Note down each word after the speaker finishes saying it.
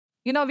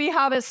We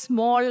have a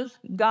small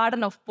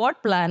garden of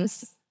pot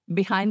plants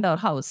behind our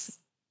house.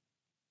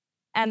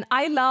 And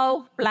I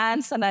love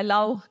plants and I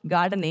love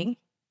gardening.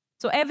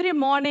 So every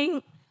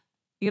morning,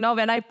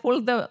 when I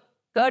pull the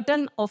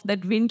curtain of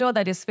that window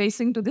that is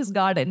facing to this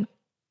garden,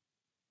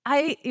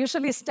 I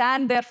usually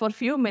stand there for a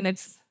few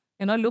minutes,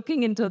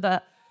 looking into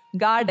the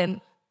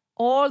garden,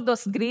 all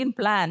those green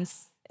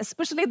plants,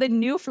 especially the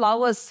new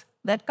flowers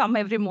that come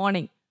every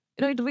morning.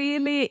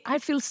 I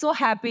feel so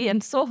happy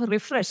and so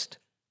refreshed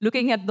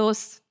looking at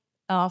those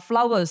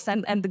flowers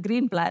and the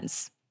green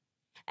plants.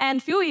 And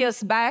a few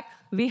years back,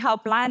 we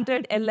have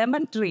planted a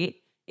lemon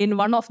tree in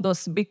one of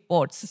those big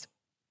pots.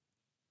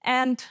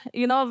 And,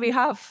 we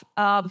have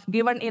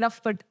given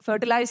enough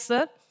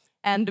fertilizer,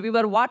 and we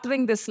were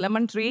watering this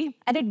lemon tree,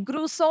 and it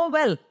grew so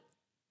well.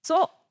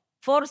 So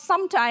for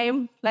some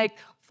time, like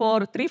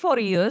for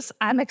 3-4 years,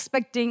 I'm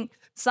expecting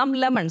some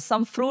lemons,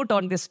 some fruit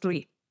on this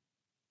tree.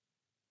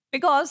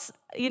 Because,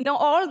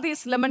 all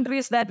these lemon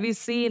trees that we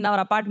see in our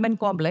apartment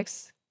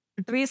complex,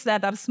 trees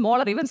that are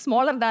smaller, even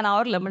smaller than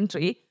our lemon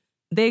tree,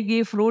 they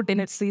give fruit in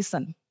its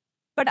season.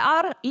 But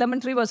our lemon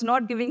tree was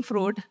not giving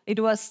fruit. It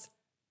was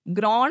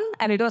grown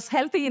and it was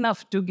healthy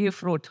enough to give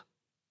fruit.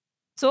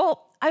 So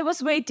I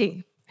was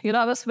waiting.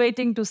 I was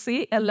waiting to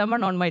see a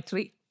lemon on my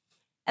tree.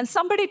 And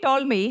somebody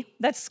told me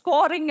that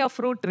scoring your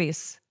fruit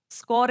trees,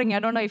 I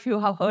don't know if you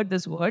have heard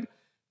this word,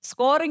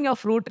 scoring your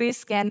fruit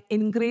trees can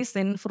increase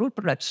in fruit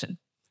production.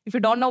 If you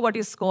don't know what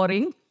is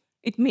scoring,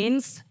 it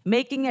means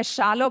making a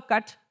shallow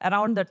cut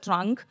around the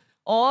trunk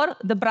or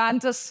the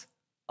branches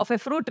of a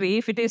fruit tree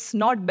if it is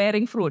not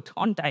bearing fruit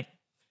on time.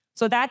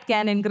 So that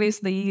can increase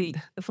the yield,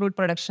 the fruit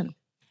production.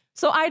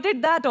 So I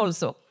did that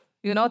also.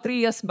 3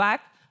 years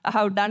back, I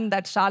have done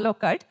that shallow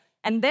cut.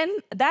 And then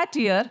that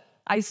year,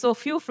 I saw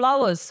few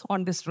flowers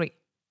on this tree,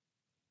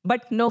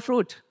 but no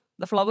fruit.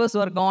 The flowers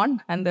were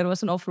gone and there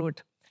was no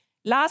fruit.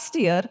 Last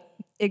year,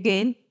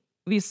 again,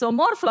 we saw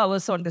more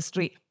flowers on this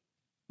tree,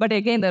 but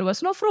again, there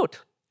was no fruit.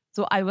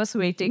 So I was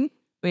waiting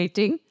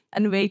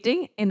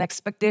in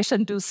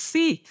expectation to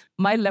see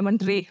my lemon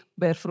tree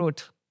bear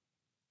fruit.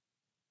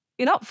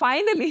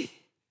 Finally,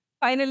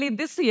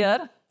 this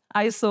year,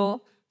 I saw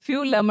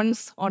few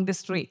lemons on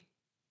this tree.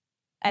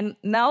 And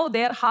now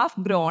they're half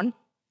grown,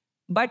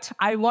 but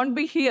I won't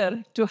be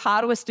here to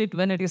harvest it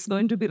when it is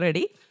going to be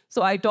ready.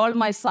 So I told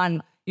my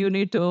son, you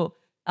need to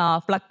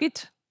pluck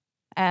it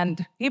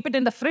and keep it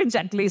in the fridge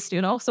at least,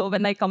 so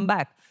when I come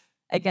back,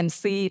 I can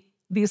see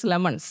these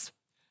lemons.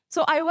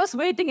 So I was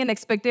waiting in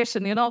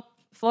expectation,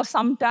 for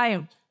some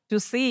time to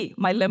see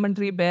my lemon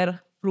tree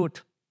bear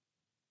fruit.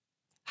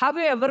 Have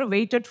you ever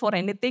waited for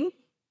anything?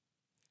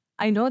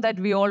 I know that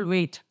we all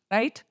wait,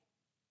 right?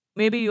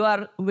 Maybe you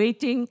are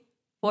waiting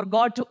for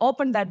God to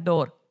open that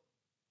door.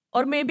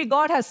 Or maybe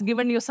God has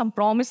given you some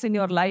promise in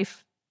your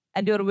life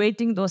and you're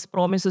waiting those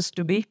promises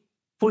to be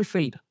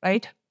fulfilled,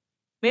 right?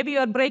 Maybe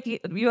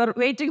you are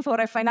waiting for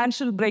a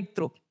financial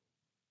breakthrough.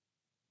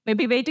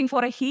 Maybe waiting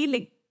for a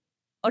healing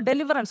or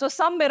deliverance or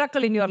some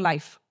miracle in your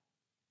life.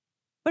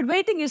 But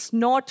waiting is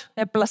not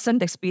a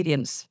pleasant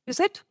experience, is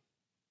it?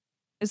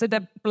 Is it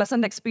a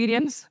pleasant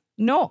experience?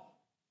 No.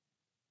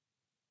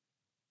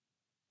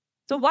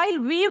 So while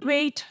we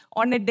wait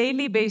on a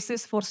daily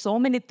basis for so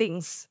many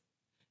things,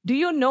 do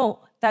you know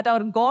that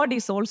our God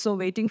is also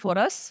waiting for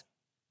us?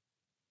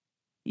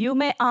 You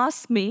may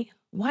ask me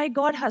why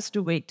God has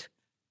to wait.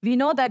 We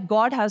know that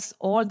God has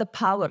all the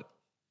power.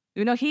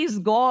 He is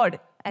God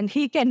and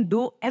he can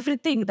do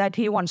everything that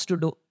he wants to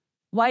do.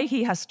 Why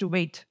he has to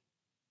wait?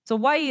 So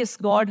why is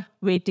God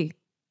waiting?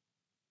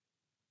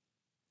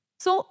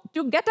 So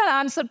to get an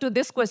answer to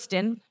this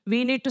question,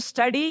 we need to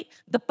study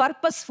the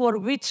purpose for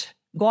which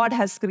God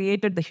has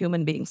created the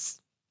human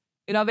beings.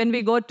 When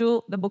we go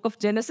to the book of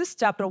Genesis,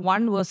 chapter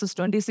 1, verses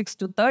 26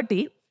 to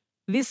 30,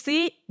 we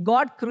see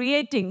God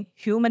creating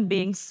human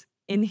beings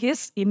in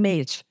his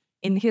image,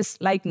 in his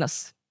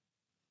likeness.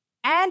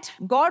 And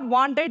God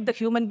wanted the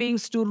human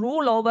beings to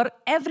rule over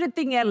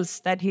everything else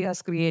that he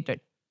has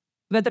created,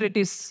 whether it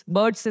is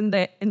birds in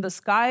the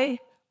sky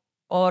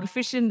or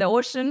fish in the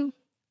ocean,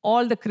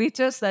 all the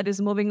creatures that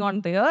is moving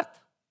on the earth,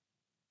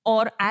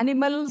 or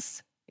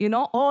animals,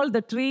 all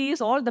the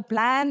trees, all the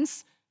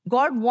plants.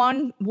 God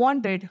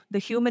wanted the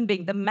human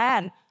being, the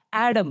man,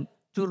 Adam,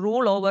 to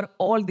rule over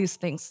all these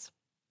things.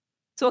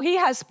 So he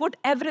has put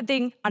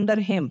everything under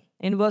him.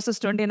 In verses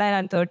 29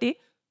 and 30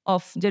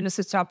 of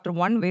Genesis chapter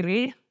 1, we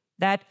read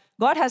that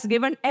God has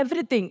given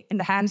everything in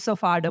the hands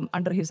of Adam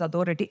under his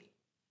authority.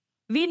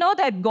 We know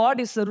that God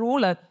is the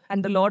ruler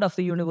and the Lord of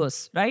the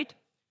universe, right?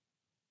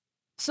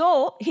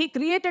 So he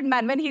created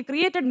man. When he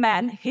created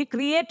man, he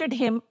created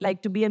him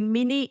like to be a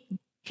mini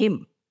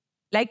him.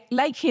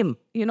 Like him,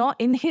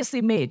 in his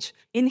image,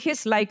 in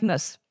his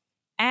likeness.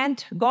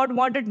 And God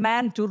wanted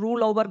man to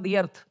rule over the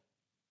earth.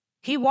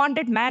 He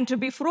wanted man to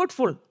be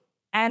fruitful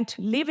and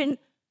live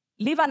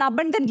an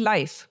abundant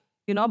life,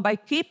 by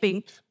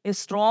keeping a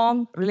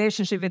strong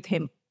relationship with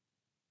him.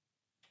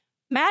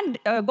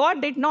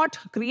 God did not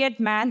create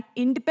man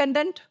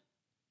independent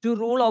to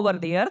rule over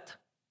the earth,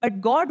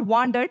 but God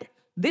wanted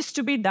this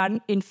to be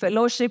done in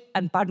fellowship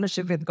and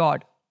partnership with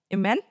God.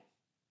 Amen?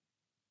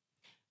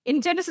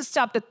 In Genesis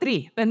chapter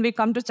 3, when we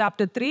come to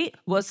chapter 3,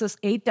 verses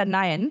 8 and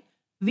 9,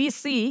 we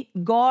see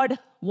God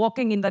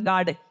walking in the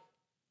garden.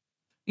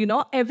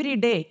 Every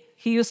day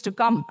he used to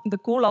come in the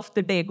cool of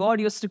the day.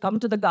 God used to come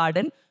to the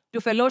garden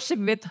to fellowship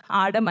with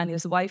Adam and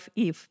his wife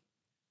Eve.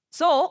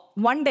 So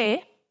one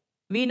day,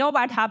 we know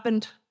what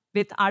happened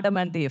with Adam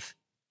and Eve.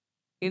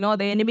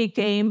 The enemy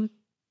came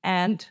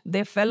and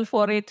they fell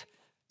for it.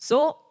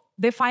 So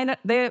they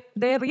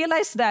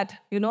realized that,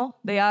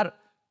 they are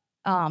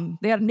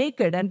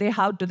naked and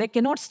they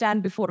cannot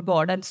stand before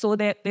God. And so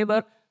they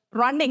were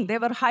running, they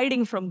were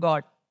hiding from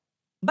God.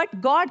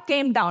 But God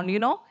came down,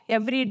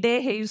 every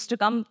day he used to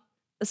come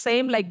the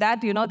same like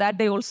that, that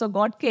day also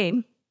God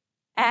came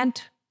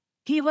and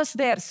he was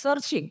there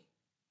searching.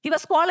 He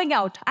was calling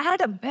out,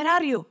 Adam, where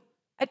are you?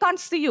 I can't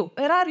see you.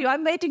 Where are you?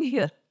 I'm waiting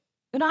here.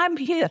 I'm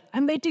here.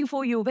 I'm waiting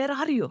for you. Where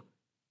are you?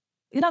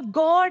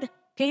 God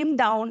came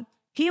down.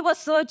 He was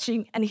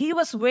searching and he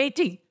was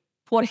waiting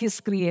for his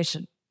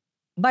creation.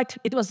 But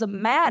it was a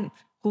man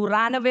who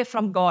ran away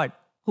from God,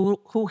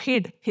 who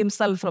hid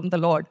himself from the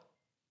Lord.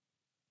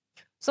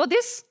 So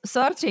this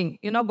searching,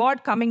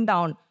 God coming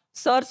down,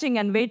 searching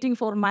and waiting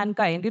for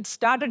mankind, it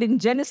started in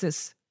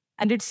Genesis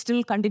and it's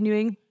still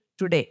continuing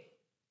today.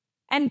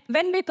 And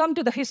when we come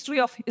to the history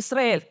of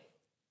Israel,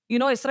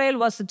 Israel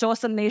was a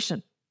chosen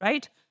nation,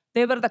 right?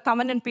 They were the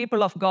covenant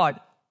people of God.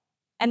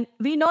 And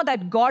we know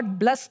that God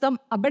blessed them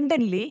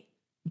abundantly,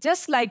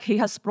 just like he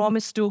has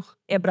promised to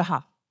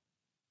Abraham.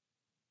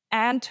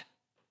 And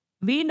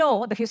we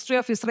know the history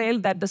of Israel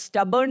that the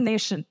stubborn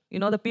nation,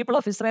 the people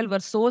of Israel were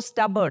so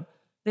stubborn.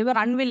 They were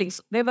unwilling.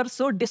 They were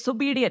so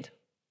disobedient.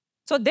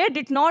 So they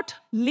did not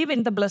live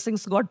in the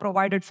blessings God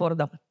provided for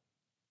them.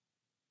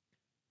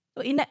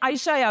 So in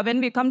Isaiah,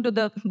 when we come to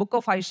the book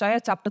of Isaiah,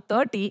 chapter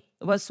 30,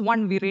 verse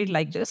 1, we read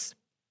like this.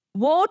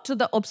 Woe to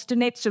the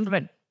obstinate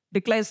children,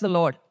 declares the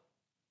Lord,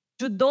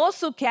 to those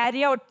who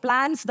carry out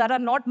plans that are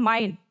not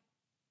mine,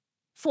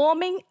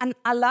 forming an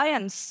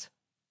alliance,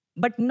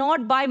 but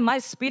not by my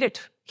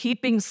spirit,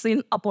 heaping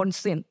sin upon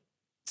sin.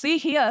 See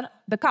here,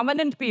 the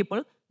covenant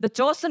people, the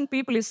chosen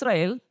people,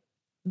 Israel,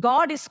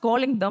 God is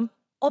calling them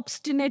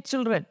obstinate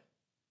children.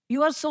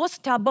 You are so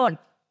stubborn.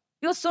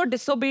 You are so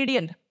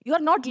disobedient. You are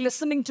not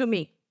listening to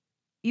me.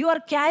 You are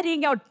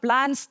carrying out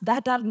plans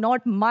that are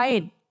not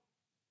mine.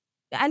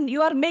 And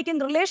you are making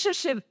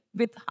relationship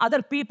with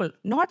other people,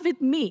 not with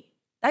me.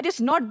 That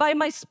is not by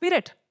my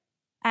spirit.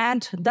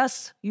 And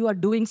thus you are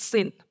doing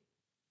sin.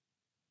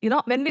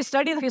 When we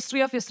study the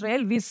history of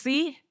Israel, we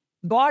see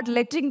God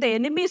letting the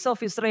enemies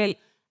of Israel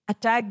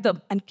attack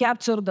them and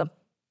capture them.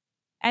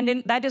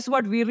 And that is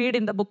what we read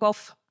in the book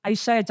of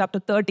Isaiah chapter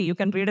 30. You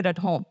can read it at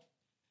home.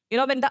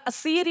 When the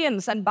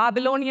Assyrians and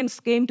Babylonians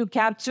came to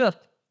capture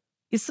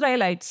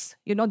Israelites,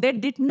 they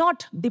did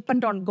not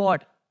depend on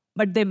God,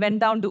 but they went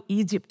down to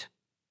Egypt.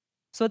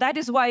 So that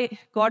is why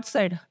God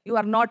said, you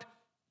are not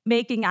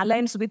making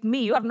alliance with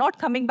me. You are not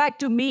coming back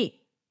to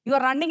me. You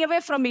are running away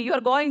from me. You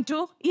are going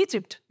to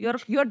Egypt.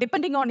 You are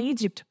depending on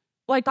Egypt.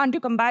 Why can't you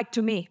come back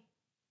to me?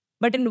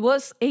 But in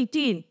verse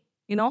 18,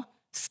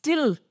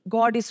 still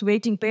God is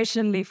waiting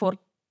patiently for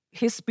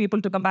his people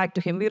to come back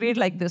to him. We read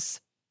like this.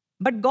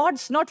 But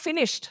God's not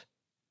finished.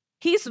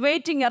 He's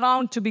waiting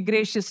around to be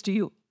gracious to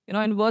you.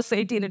 In verse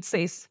 18 it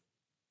says,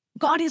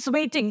 God is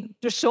waiting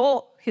to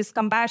show his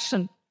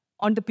compassion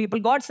on the people.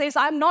 God says,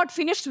 I'm not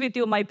finished with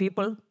you, my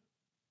people.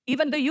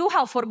 Even though you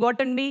have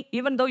forgotten me,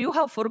 even though you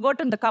have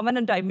forgotten the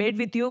covenant I made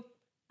with you,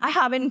 I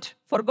haven't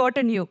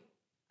forgotten you.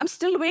 I'm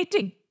still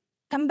waiting.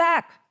 Come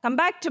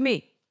back to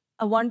me.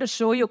 I want to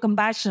show you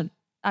compassion.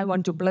 I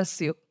want to bless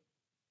you.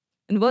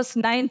 In verse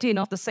 19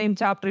 of the same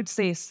chapter, it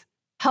says,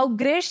 how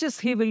gracious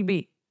he will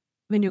be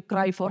when you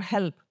cry for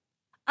help.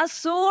 As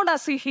soon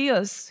as he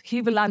hears,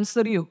 he will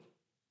answer you.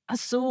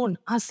 As soon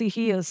as he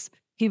hears,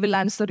 he will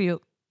answer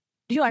you.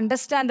 Do you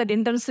understand the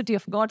intensity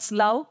of God's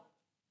love?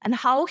 And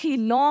how he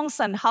longs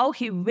and how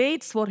he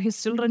waits for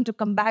his children to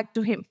come back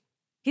to him.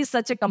 He's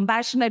such a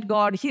compassionate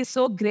God. He's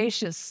so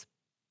gracious.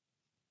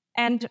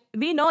 And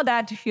we know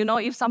that,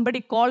 if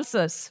somebody calls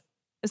us,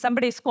 if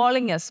somebody is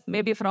calling us,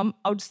 maybe from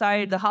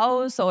outside the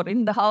house or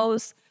in the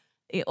house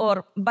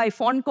or by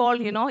phone call,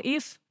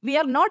 if we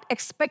are not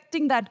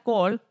expecting that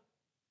call,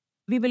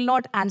 we will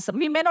not answer.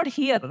 We may not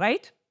hear,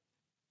 right?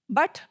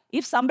 But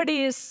if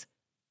somebody is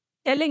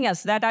telling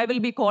us that I will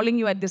be calling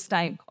you at this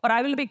time, or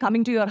I will be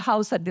coming to your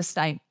house at this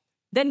time,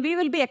 then we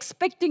will be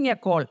expecting a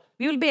call.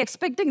 We will be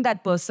expecting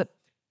that person.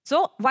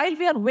 So while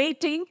we are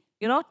waiting,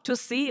 to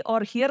see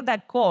or hear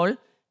that call,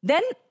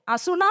 then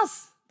as soon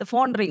as the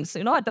phone rings,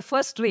 at the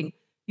first ring,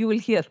 you will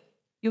hear,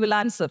 you will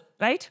answer,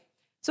 right?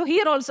 So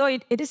here also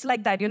it is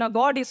like that.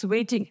 God is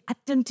waiting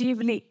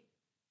attentively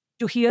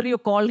to hear you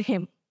call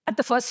him at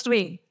the first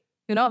ring.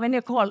 When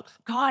you call,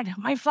 God,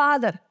 my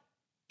Father,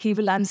 he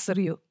will answer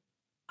you.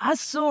 As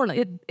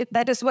soon,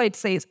 that is why it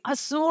says, as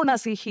soon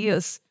as he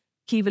hears,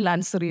 he will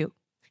answer you.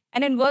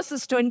 And in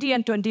verses 20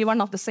 and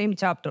 21 of the same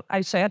chapter,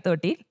 Isaiah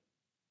 30,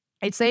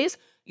 it says,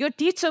 your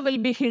teacher will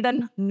be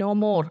hidden no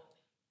more.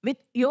 With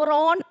your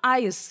own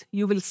eyes,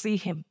 you will see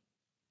him.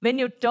 When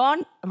you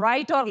turn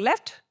right or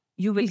left,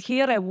 you will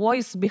hear a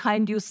voice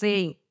behind you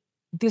saying,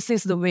 this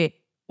is the way,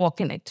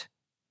 walk in it.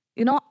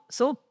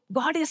 So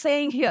God is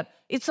saying here,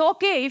 it's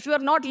okay if you are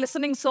not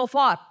listening so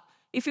far.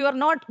 If you are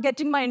not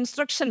getting my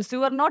instructions,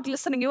 you are not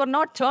listening, you are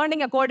not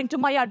turning according to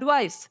my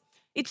advice.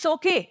 It's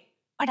okay,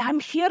 but I'm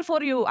here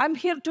for you. I'm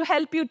here to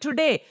help you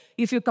today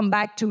if you come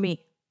back to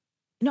me.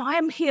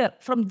 I'm here.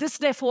 From this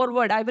day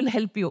forward, I will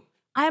help you.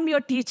 I am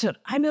your teacher.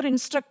 I'm your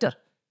instructor.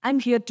 I'm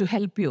here to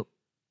help you.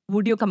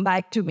 Would you come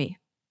back to me?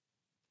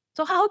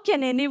 So how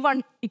can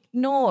anyone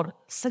ignore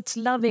such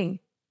loving,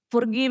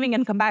 forgiving,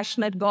 and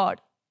compassionate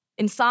God?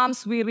 In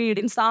Psalms, we read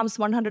in Psalms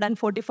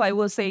 145,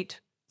 verse 8,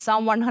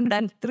 Psalm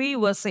 103,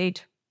 verse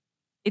 8,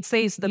 it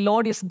says, the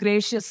Lord is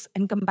gracious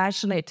and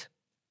compassionate,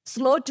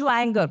 slow to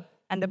anger,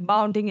 and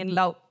abounding in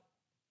love.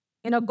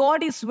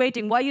 God is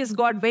waiting. Why is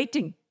God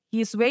waiting?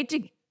 He is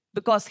waiting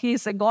because he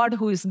is a God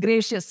who is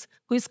gracious,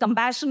 who is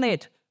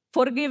compassionate,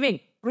 forgiving,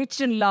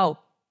 rich in love.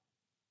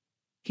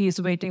 He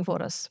is waiting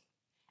for us.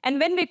 And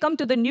when we come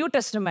to the New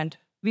Testament,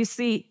 we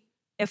see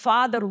a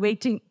father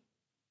waiting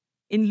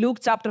in Luke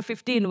chapter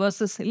 15,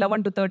 verses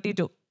 11 to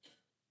 32.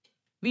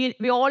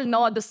 We all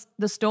know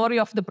the story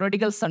of the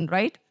prodigal son,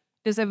 right?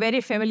 It is a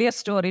very familiar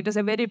story. It is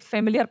a very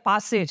familiar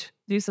passage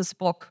Jesus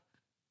spoke.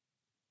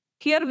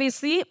 Here we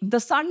see the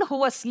son who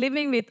was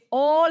living with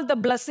all the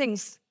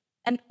blessings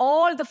and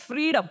all the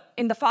freedom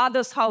in the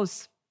father's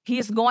house. He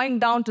is going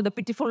down to the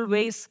pitiful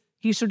ways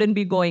he shouldn't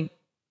be going.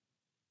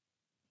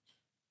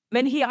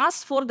 When he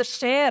asked for the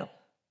share,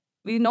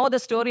 we know the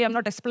story, I'm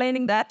not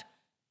explaining that.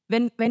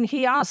 When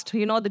he asked,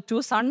 the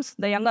two sons,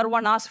 the younger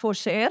one asked for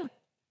share,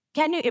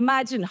 can you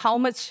imagine how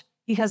much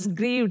he has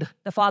grieved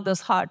the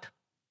father's heart?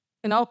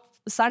 The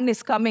son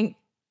is coming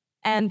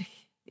and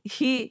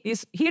he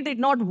did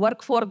not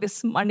work for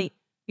this money.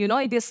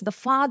 It is the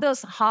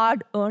father's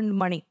hard-earned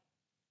money.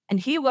 And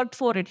he worked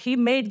for it. He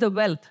made the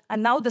wealth.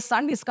 And now the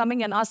son is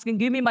coming and asking,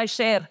 give me my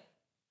share.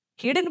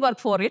 He didn't work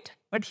for it,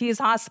 but he is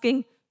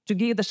asking to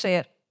give the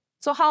share.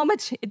 So how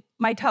much it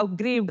might have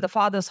grieved the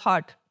father's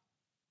heart.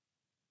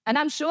 And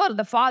I'm sure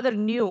the father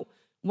knew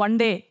one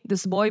day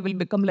this boy will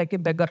become like a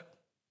beggar.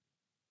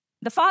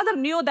 The father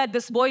knew that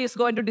this boy is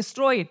going to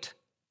destroy it.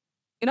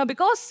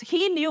 Because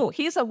he knew,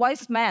 he's a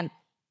wise man.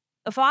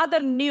 The father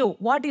knew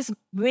what is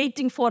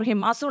waiting for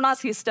him as soon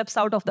as he steps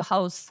out of the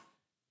house.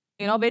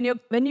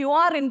 When you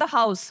are in the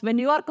house, when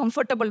you are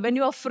comfortable, when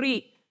you are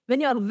free,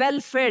 when you are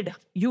well fed,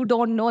 you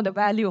don't know the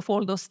value of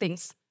all those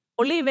things.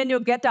 Only when you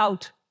get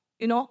out,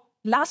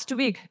 last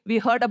week we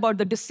heard about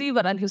the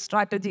deceiver and his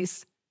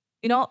strategies.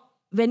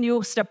 When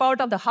you step out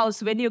of the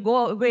house, when you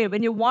go away,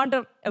 when you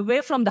wander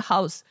away from the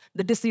house,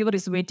 the deceiver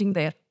is waiting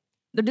there.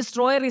 The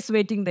destroyer is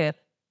waiting there.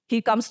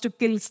 He comes to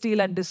kill, steal,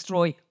 and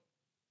destroy.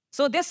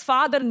 So this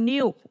father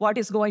knew what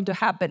is going to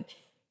happen.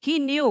 He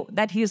knew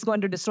that he is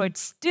going to destroy it.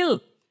 Still,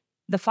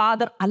 the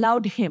father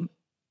allowed him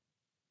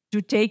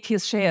to take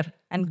his share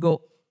and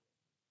go.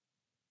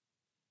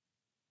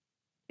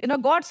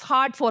 God's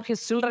heart for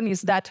his children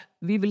is that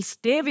we will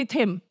stay with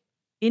him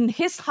in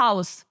his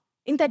house,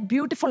 in that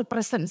beautiful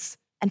presence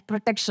and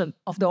protection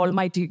of the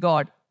Almighty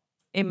God.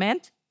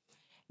 Amen?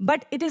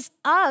 But it is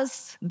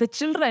us, the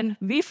children,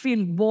 we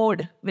feel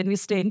bored when we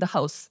stay in the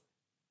house.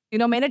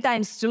 Many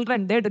times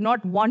children, they do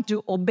not want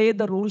to obey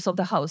the rules of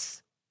the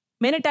house.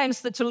 Many times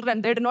the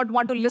children, they do not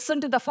want to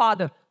listen to the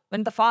father.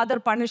 When the father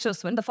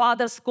punishes, when the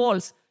father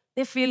scolds,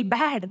 they feel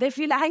bad, they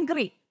feel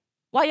angry.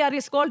 Why are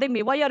you scolding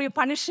me? Why are you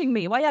punishing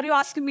me? Why are you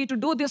asking me to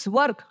do this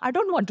work? I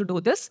don't want to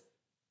do this.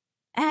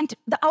 And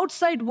the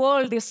outside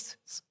world is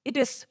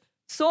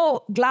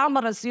so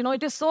glamorous,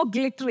 it is so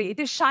glittery, it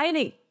is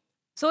shining.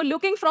 So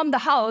looking from the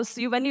house,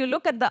 when you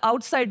look at the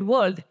outside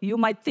world, you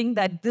might think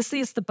that this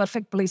is the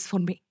perfect place for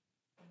me.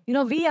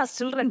 We as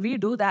children, we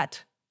do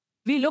that.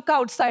 We look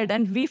outside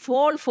and we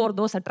fall for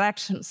those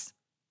attractions.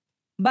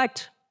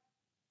 But,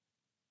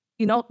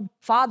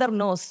 Father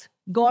knows,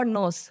 God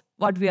knows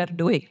what we are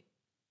doing.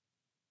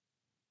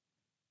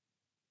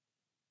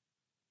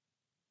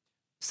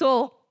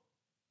 So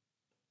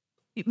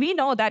we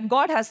know that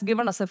God has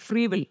given us a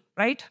free will,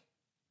 right?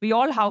 We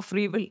all have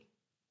free will.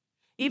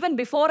 Even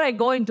before I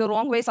go into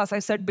wrong ways, as I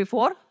said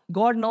before,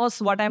 God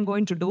knows what I'm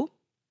going to do.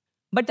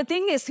 But the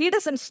thing is, he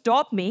doesn't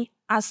stop me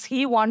as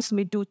he wants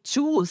me to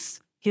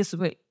choose his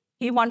will.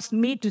 He wants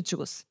me to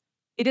choose.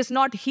 It is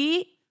not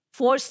he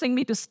forcing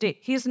me to stay.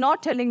 He's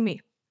not telling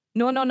me,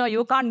 no,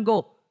 you can't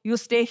go. You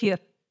stay here.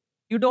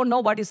 You don't know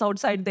what is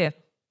outside there.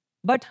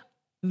 But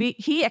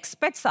he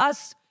expects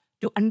us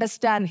to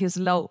understand his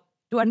love,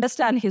 to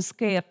understand his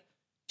care,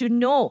 to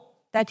know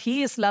that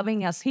he is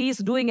loving us. He is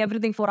doing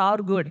everything for our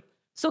good.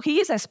 So he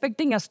is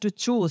expecting us to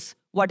choose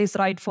what is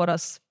right for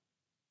us.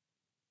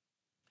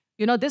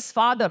 This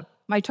father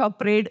might have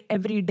prayed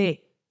every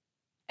day,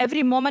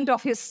 every moment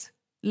of his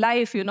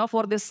life,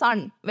 for the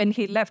son when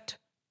he left.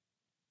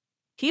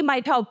 He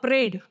might have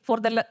prayed for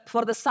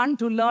the son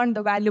to learn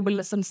the valuable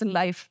lessons in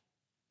life,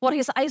 for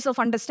his eyes of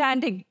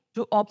understanding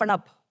to open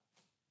up,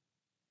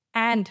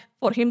 and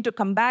for him to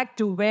come back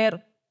to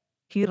where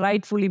he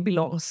rightfully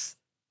belongs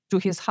to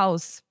his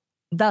house.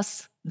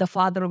 Thus, the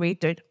father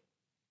waited.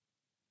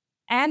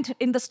 And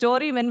in the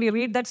story, when we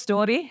read that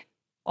story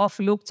of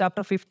Luke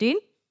chapter 15,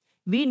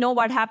 we know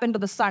what happened to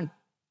the son.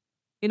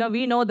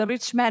 We know the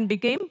rich man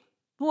became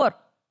poor.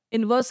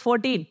 In verse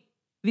 14,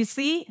 we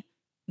see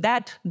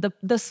that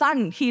the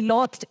son, he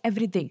lost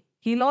everything.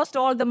 He lost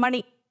all the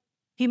money.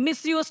 He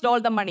misused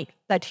all the money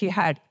that he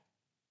had.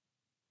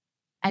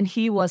 And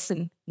he was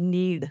in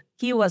need.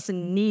 He was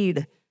in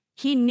need.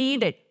 He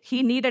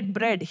needed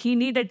bread. He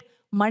needed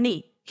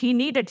money. He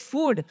needed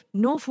food.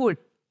 No food.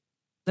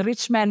 The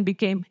rich man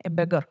became a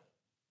beggar.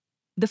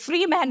 The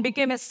free man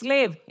became a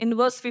slave in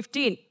verse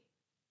 15.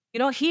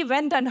 He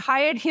went and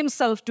hired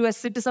himself to a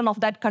citizen of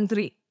that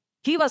country.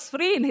 He was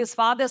free in his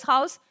father's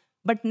house,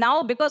 but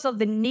now because of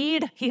the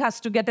need, he has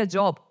to get a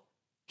job.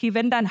 He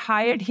went and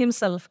hired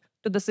himself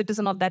to the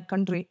citizen of that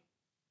country.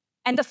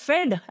 And the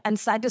fed and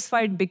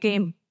satisfied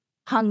became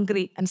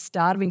hungry and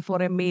starving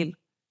for a meal.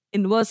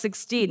 In verse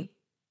 16,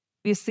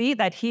 we see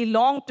that he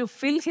longed to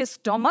fill his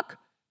stomach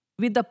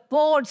with the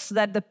pods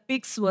that the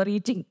pigs were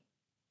eating.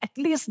 At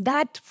least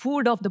that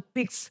food of the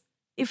pigs,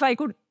 if I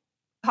could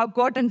have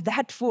gotten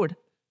that food.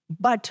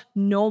 But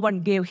no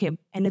one gave him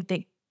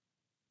anything.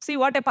 See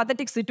what a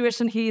pathetic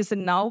situation he is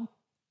in now.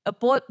 A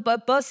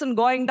person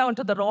going down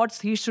to the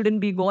roads he shouldn't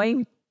be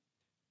going.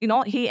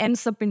 He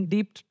ends up in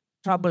deep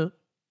trouble.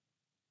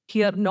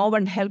 Here, no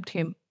one helped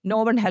him.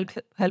 No one helped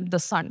the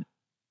son.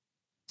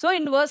 So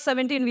in verse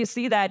 17, we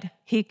see that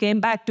he came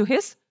back to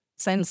his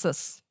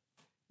senses.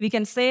 We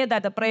can say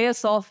that the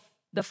prayers of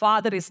the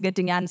father is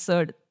getting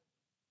answered.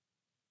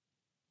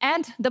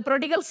 And the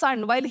prodigal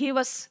son, while he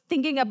was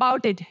thinking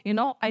about it,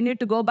 I need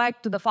to go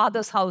back to the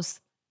father's house.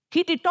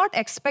 He did not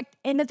expect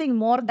anything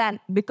more than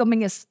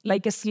becoming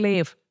like a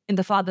slave in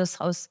the father's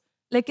house,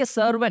 like a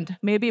servant.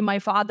 Maybe my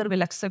father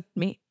will accept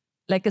me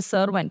like a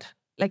servant,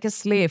 like a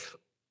slave.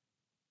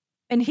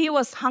 And he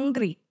was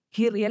hungry.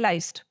 He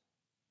realized,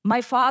 my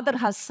father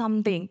has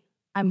something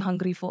I'm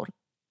hungry for.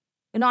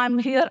 I'm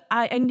here,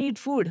 I need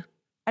food.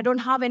 I don't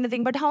have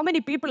anything, but how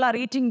many people are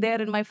eating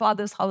there in my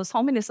father's house?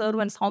 How many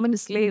servants, how many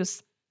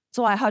slaves?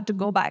 So I had to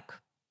go back.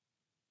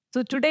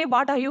 So today,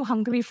 what are you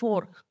hungry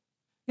for?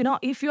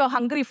 If you're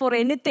hungry for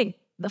anything,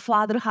 the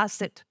Father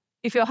has it.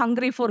 If you're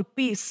hungry for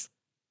peace,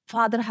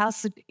 Father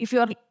has it. If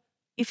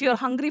you're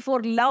hungry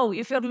for love,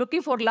 if you're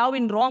looking for love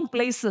in wrong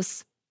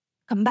places,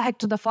 come back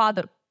to the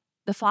Father.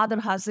 The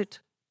Father has it.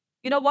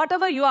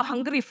 Whatever you are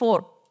hungry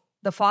for,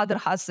 the Father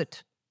has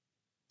it.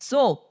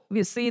 So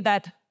we see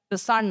that the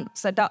son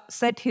set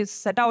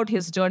out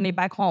his journey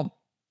back home.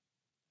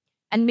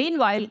 And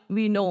meanwhile,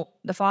 we know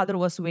the father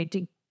was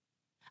waiting.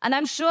 And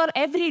I'm sure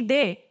every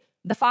day,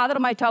 the father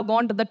might have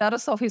gone to the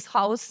terrace of his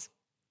house,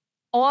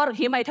 or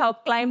he might have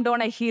climbed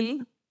on a hill,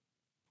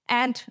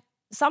 and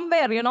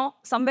somewhere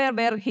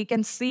where he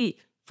can see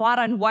far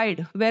and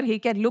wide, where he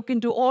can look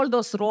into all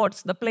those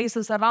roads, the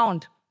places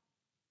around,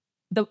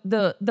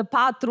 the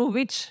path through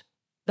which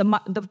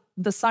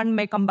the son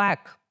may come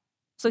back.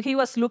 So he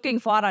was looking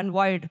far and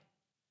wide.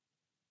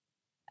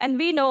 And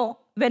we know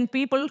when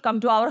people come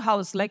to our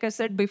house, like I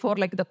said before,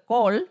 like the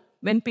call,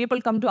 when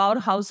people come to our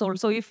house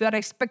also, if we are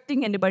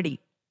expecting anybody,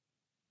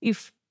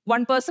 if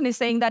one person is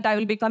saying that I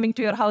will be coming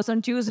to your house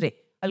on Tuesday,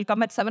 I'll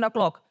come at 7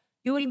 o'clock,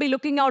 you will be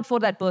looking out for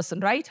that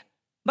person, right?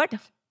 But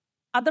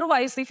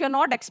otherwise, if you're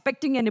not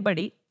expecting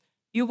anybody,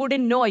 you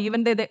wouldn't know,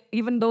 even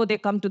though they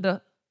come to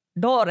the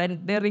door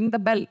and they ring the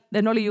bell,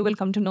 then only you will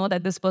come to know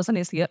that this person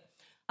is here.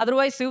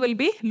 Otherwise, you will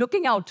be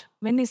looking out.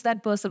 When is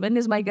that person? When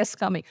is my guest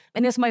coming?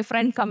 When is my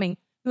friend coming?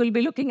 You will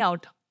be looking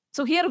out.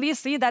 So here we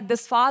see that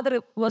this father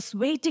was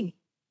waiting.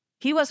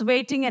 He was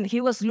waiting and he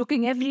was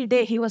looking every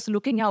day. He was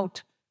looking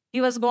out.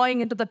 He was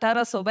going into the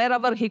terrace or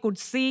wherever he could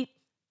see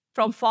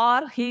from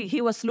far.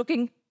 He was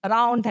looking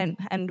around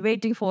and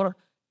waiting for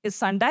his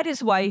son. That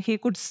is why he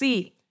could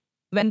see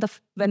when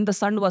the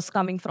son was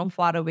coming from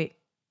far away.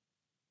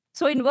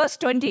 So in verse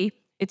 20,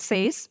 it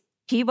says,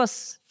 he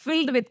was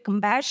filled with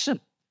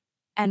compassion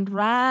and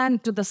ran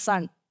to the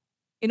son.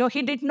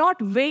 He did not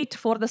wait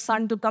for the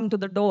son to come to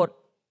the door.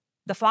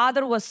 The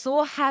father was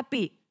so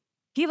happy.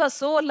 He was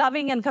so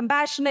loving and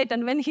compassionate.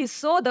 And when he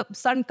saw the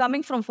son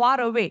coming from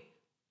far away,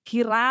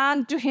 he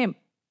ran to him.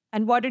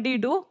 And what did he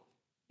do?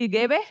 He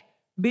gave a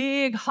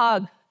big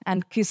hug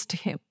and kissed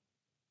him.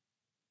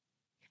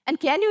 And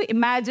can you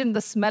imagine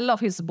the smell of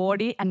his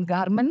body and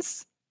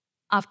garments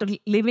after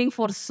living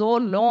for so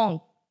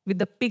long with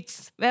the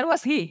pigs? Where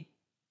was he?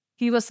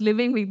 He was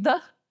living with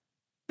the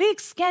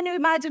pigs. Can you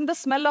imagine the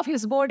smell of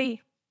his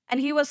body? And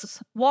he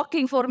was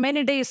walking for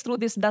many days through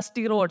these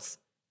dusty roads.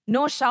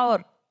 No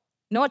shower,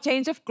 no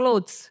change of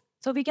clothes.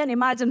 So we can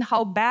imagine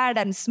how bad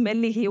and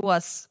smelly he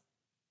was.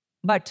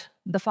 But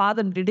the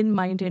father didn't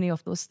mind any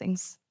of those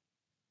things.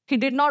 He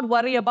did not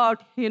worry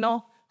about,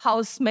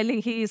 how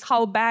smelly he is,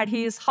 how bad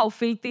he is, how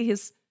filthy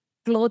his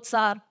clothes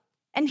are.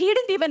 And he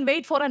didn't even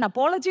wait for an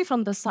apology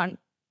from the son.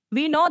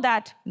 We know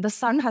that the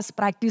son has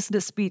practiced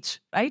the speech,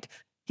 right?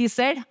 He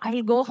said, I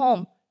will go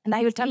home and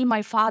I will tell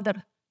my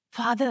father,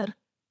 Father,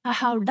 I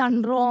have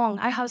done wrong.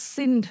 I have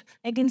sinned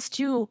against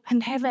you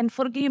and heaven.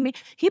 Forgive me.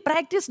 He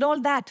practiced all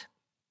that.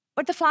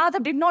 But the father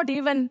did not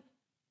even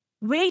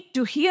wait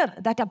to hear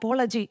that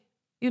apology.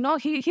 He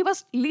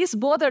was least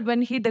bothered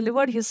when he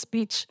delivered his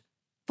speech.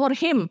 For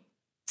him,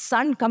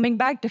 son coming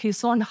back to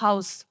his own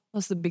house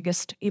was the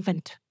biggest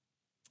event.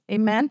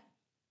 Amen.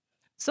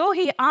 So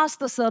he asked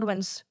the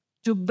servants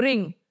to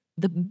bring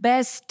the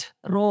best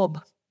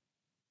robe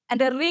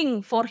and a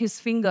ring for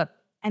his finger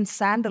and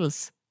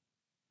sandals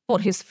for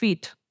his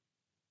feet.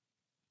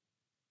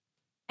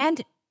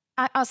 And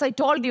as I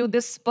told you,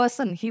 this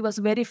person, he was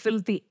very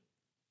filthy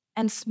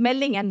and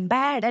smelling and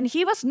bad, and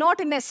he was not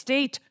in a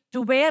state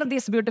to wear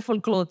these beautiful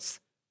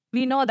clothes.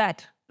 We know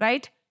that,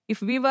 right?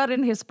 If we were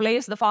in his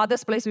place, the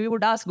father's place, we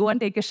would ask, go and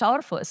take a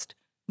shower first.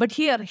 But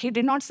here, he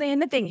did not say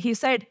anything. He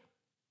said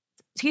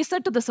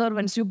to the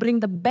servants, you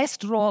bring the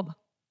best robe,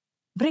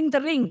 bring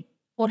the ring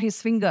for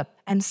his finger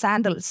and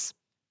sandals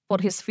for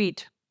his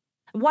feet.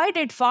 Why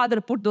did father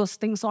put those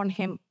things on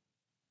him?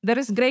 There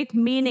is great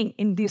meaning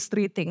in these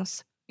three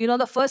things.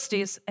 The first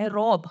is a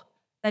robe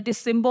that is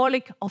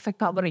symbolic of a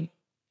covering.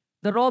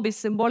 The robe is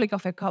symbolic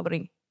of a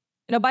covering.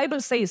 The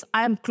Bible says,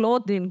 I am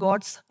clothed in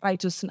God's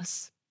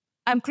righteousness.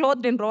 I am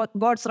clothed in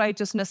God's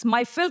righteousness.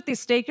 My filth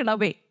is taken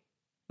away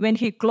when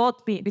he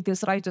clothed me with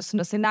his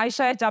righteousness. In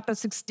Isaiah chapter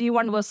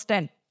 61, verse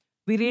 10,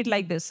 we read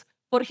like this,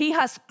 for he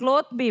has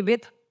clothed me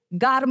with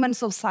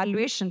garments of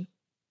salvation.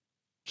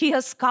 He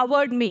has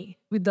covered me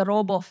with the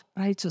robe of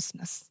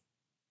righteousness.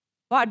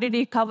 What did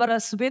he cover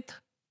us with?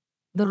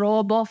 The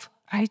robe of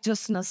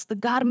righteousness, the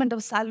garment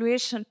of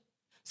salvation.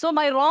 So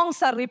my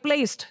wrongs are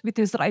replaced with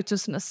his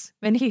righteousness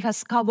when he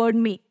has covered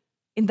me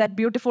in that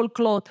beautiful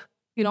cloth.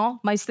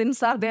 My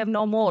sins are there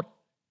no more.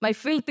 My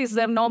filth is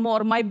there no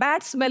more. My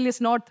bad smell is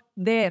not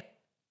there.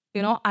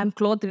 I'm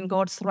clothed in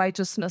God's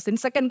righteousness. In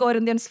 2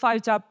 Corinthians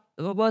 5,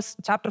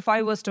 chapter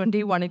 5, verse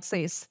 21, it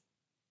says,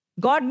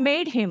 God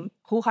made him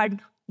who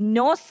had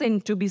no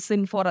sin to be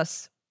sin for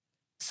us,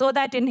 so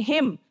that in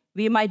him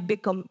we might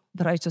become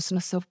the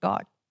righteousness of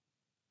God.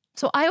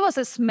 So I was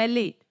a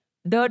smelly,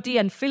 dirty,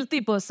 and filthy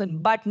person,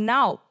 but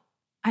now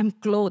I'm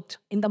clothed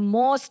in the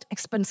most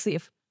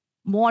expensive,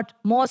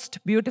 most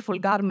beautiful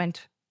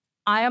garment.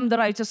 I am the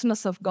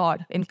righteousness of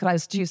God in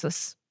Christ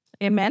Jesus.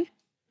 Amen.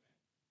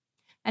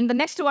 And the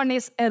next one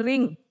is a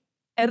ring.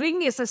 A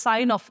ring is a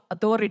sign of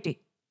authority.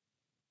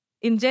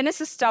 In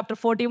Genesis chapter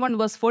 41,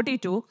 verse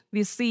 42,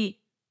 we see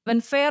when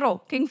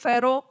King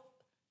Pharaoh,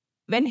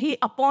 when he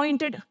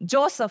appointed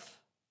Joseph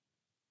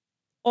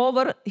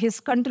over his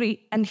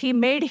country and he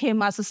made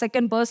him as a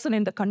second person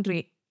in the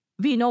country,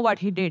 we know what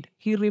he did.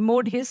 He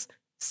removed his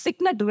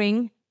signet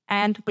ring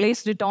and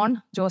placed it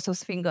on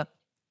Joseph's finger.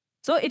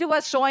 So it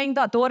was showing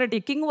the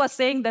authority. King was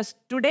saying that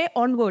today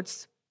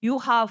onwards, you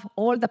have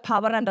all the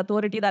power and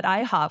authority that I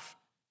have.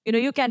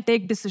 You can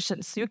take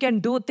decisions. You can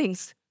do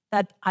things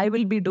that I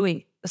will be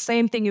doing. The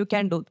same thing you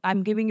can do.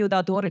 I'm giving you the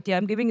authority.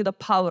 I'm giving you the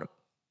power.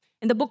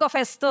 In the book of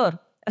Esther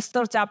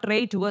chapter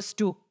 8, verse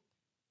 2,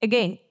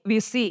 again, we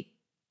see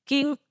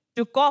King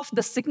took off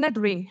the signet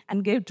ring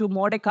and gave to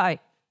Mordecai.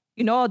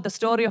 The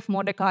story of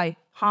Mordecai,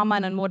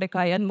 Haman and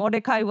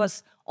Mordecai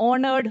was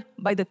honored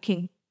by the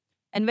king.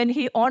 And when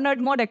he honored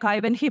Mordecai,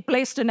 when he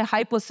placed in a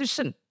high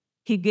position,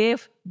 he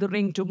gave the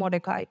ring to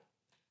Mordecai.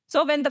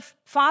 So when the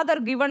father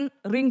given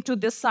ring to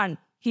this son,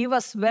 he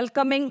was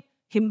welcoming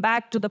him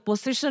back to the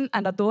position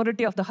and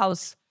authority of the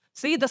house.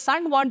 See, the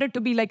son wanted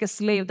to be like a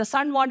slave. The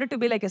son wanted to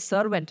be like a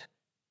servant.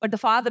 But the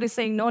father is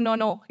saying, no,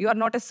 you are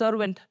not a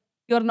servant.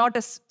 You are not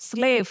a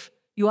slave.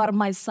 You are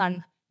my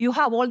son. You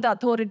have all the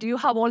authority. You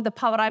have all the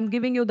power. I'm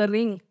giving you the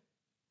ring.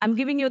 I'm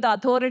giving you the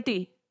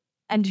authority.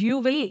 And you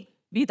will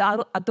be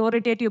the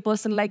authoritative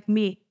person like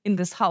me in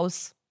this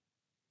house.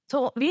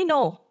 So we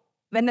know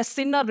when a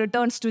sinner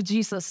returns to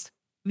Jesus,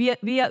 we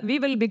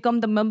will become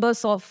the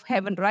members of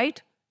heaven,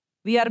 right?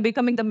 We are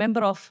becoming the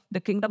member of the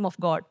kingdom of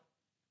God.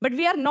 But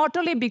we are not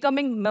only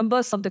becoming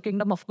members of the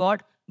kingdom of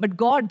God, but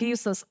God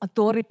gives us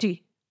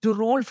authority to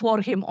rule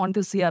for him on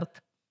this earth.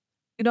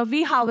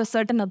 We have a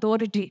certain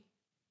authority.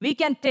 We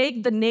can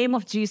take the name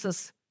of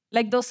Jesus,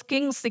 like those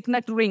king's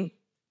signet ring.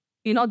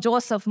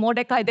 Joseph,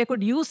 Mordecai, they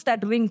could use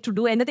that ring to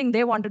do anything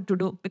they wanted to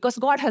do because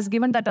God has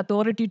given that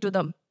authority to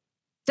them.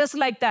 Just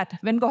like that,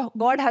 when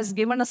God has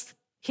given us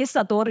his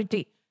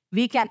authority,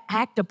 we can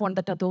act upon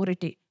that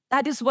authority.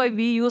 That is why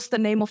we use the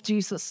name of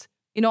Jesus.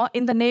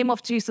 In the name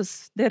of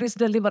Jesus, there is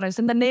deliverance.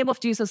 In the name of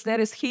Jesus, there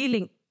is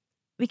healing.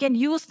 We can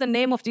use the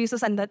name of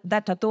Jesus and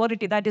that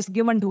authority that is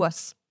given to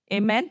us.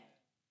 Amen.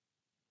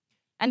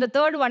 And the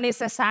third one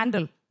is a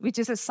sandal, which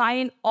is a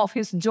sign of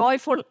his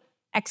joyful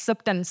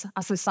acceptance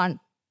as a son.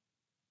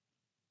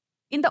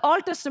 In the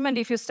Old Testament,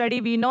 if you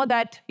study, we know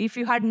that if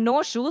you had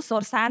no shoes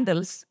or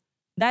sandals,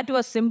 that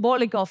was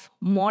symbolic of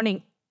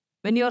mourning.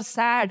 When you're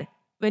sad,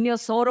 when you're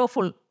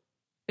sorrowful,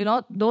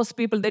 those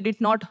people, they did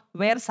not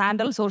wear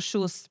sandals or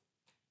shoes.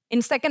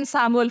 In 2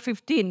 Samuel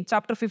 15,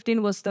 chapter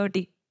 15, verse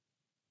 30,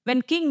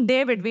 when King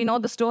David, we know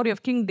the story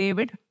of King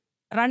David,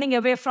 running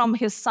away from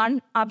his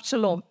son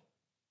Absalom.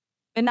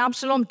 When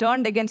Absalom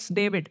turned against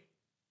David,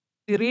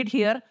 We read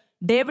here,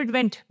 David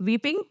went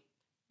weeping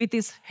with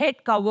his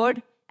head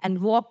covered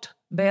and walked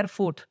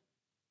barefoot.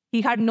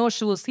 He had no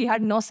shoes, he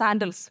had no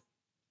sandals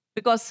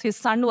because his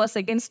son was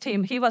against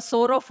him. He was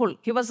sorrowful.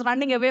 He was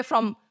running away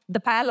from the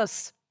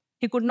palace.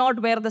 He could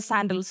not wear the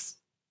sandals.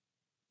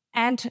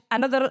 And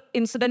another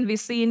incident we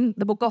see in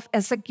the book of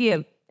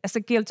Ezekiel,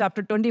 Ezekiel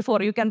chapter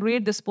 24. You can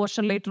read this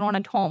portion later on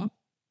at home.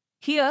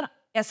 Here,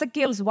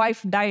 Ezekiel's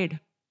wife died.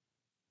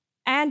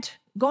 And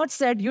God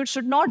said, you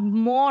should not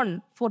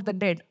mourn for the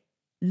dead.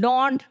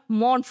 Don't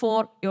mourn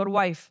for your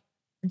wife.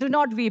 Do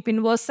not weep.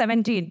 In verse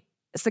 17,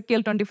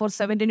 Ezekiel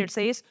 24:17, it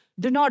says,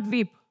 do not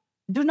weep.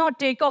 Do not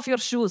take off your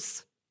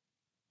shoes.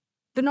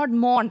 Do not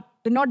mourn.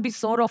 Do not be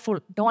sorrowful.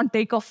 Don't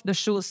take off the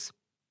shoes.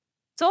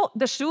 So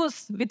the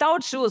shoes,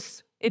 without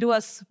shoes, it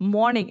was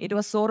mourning. It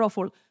was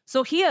sorrowful.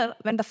 So here,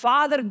 when the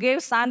father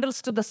gave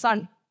sandals to the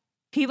son,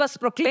 he was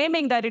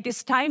proclaiming that it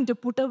is time to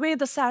put away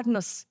the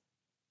sadness.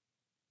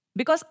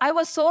 Because I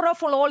was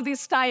sorrowful all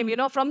this time,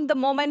 from the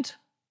moment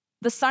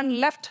the son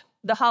left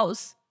the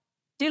house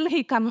till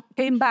he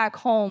came back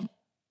home,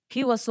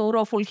 he was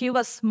sorrowful. He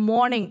was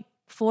mourning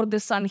for the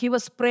son. He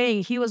was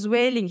praying. He was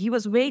wailing. He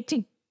was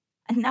waiting.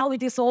 And now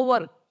it is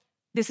over.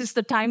 This is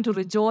the time to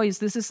rejoice.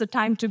 This is the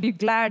time to be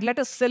glad. Let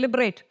us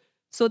celebrate.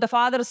 So the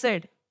father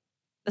said,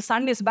 the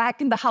son is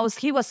back in the house.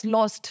 He was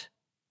lost,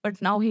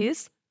 but now he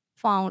is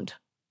found.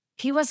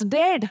 He was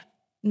dead.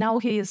 Now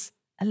he is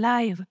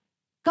alive.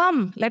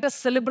 Come, let us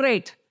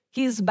celebrate.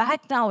 He is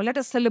back now. Let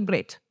us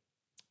celebrate.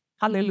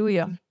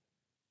 Hallelujah.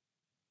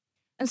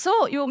 And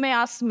so you may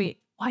ask me,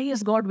 why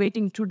is God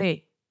waiting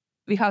today?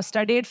 We have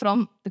studied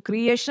from the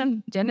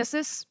creation,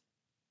 Genesis,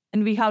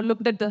 and we have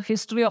looked at the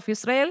history of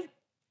Israel,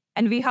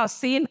 and we have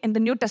seen in the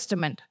New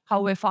Testament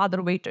how a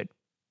father waited.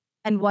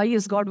 And why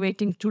is God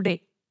waiting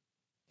today?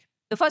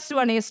 The first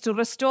one is to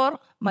restore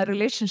my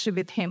relationship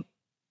with him.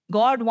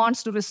 God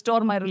wants to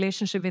restore my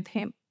relationship with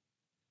him.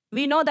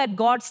 We know that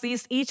God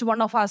sees each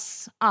one of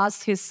us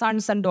as his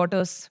sons and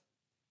daughters,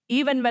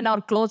 even when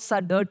our clothes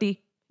are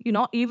dirty,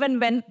 even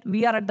when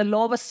we are at the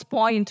lowest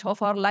point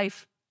of our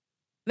life,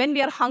 when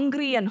we are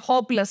hungry and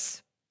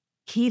hopeless,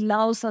 he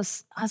loves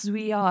us as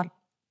we are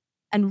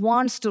and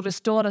wants to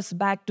restore us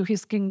back to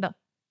his kingdom.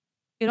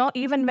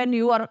 Even when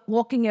you are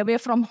walking away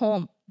from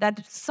home,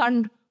 that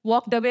son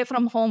walked away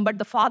from home, but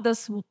the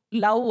father's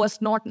love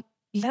was not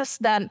less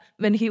than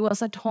when he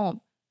was at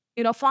home.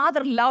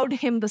 Father loved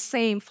him the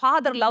same.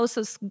 Father loves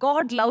us.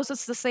 God loves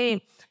us the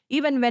same.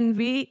 Even when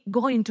we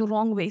go into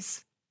wrong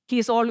ways, he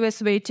is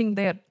always waiting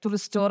there to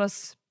restore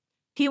us.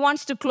 He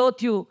wants to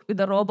clothe you with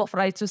the robe of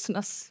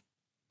righteousness.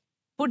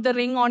 Put the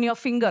ring on your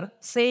finger,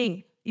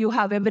 saying, you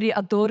have every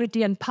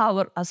authority and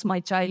power as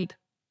my child.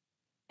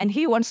 And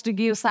he wants to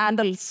give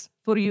sandals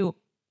for you,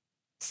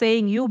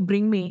 saying, you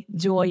bring me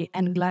joy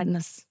and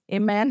gladness.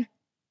 Amen.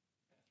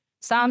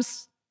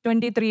 Psalms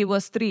 23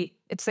 verse 3,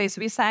 it says,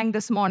 we sang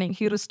this morning,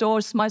 he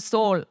restores my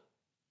soul.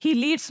 He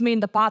leads me in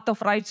the path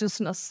of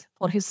righteousness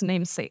for his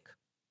name's sake.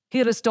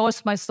 He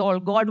restores my soul.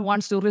 God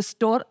wants to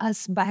restore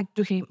us back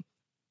to him.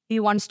 He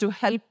wants to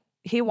help.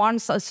 He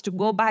wants us to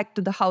go back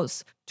to the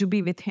house to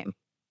be with him.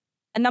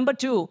 And number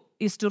 2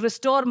 is to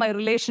restore my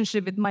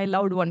relationship with my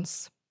loved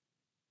ones.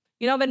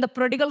 When the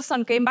prodigal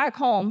son came back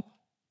home,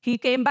 he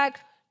came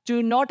back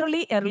to not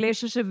only a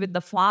relationship with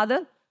the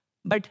father,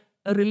 but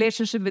a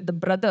relationship with the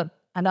brother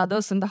and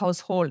others in the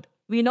household.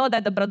 We know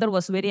that the brother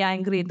was very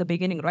angry in the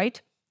beginning,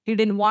 right? He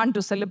didn't want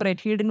to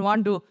celebrate. He didn't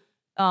want to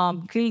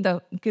kill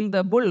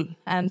the bull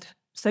and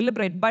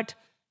celebrate. But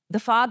the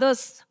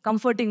father's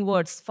comforting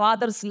words,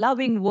 father's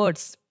loving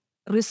words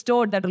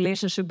restored that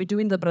relationship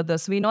between the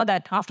brothers. We know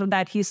that after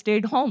that, he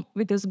stayed home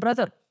with his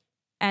brother.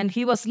 And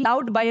he was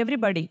loved by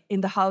everybody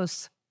in the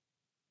house.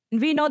 And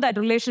we know that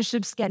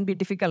relationships can be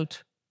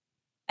difficult.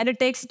 And it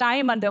takes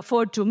time and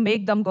effort to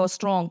make them go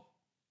strong.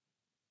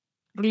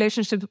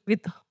 Relationship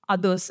with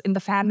others in the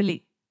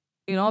family,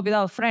 with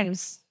our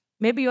friends.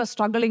 Maybe you're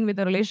struggling with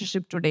a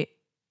relationship today.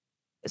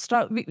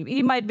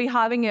 You might be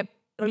having a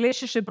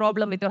relationship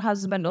problem with your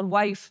husband or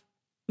wife,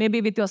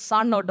 maybe with your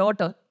son or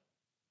daughter,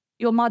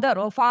 your mother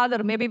or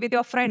father, maybe with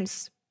your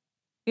friends.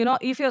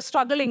 If you're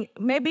struggling,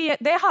 maybe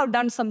they have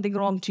done something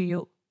wrong to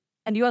you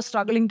and you are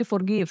struggling to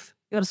forgive.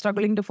 You're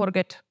struggling to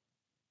forget.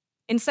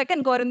 In 2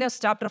 Corinthians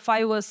chapter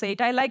 5, verse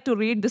 8, I like to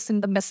read this in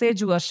the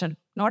Message version,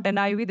 not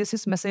NIV, this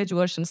is Message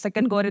version. 2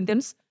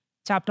 Corinthians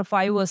chapter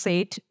 5, verse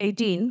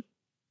 18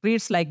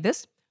 reads like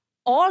this.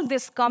 All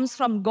this comes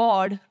from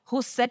God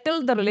who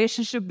settled the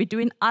relationship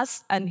between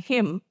us and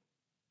him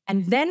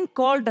and then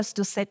called us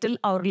to settle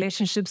our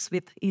relationships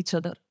with each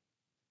other.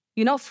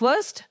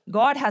 First,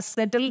 God has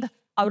settled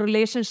our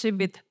relationship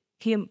with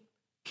him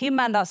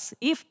and us.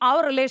 If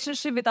our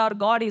relationship with our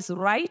God is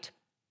right,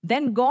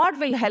 then God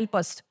will help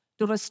us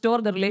to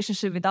restore the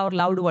relationship with our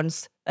loved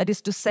ones. That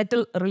is to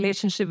settle a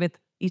relationship with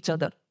each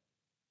other.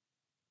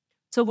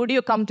 So would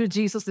you come to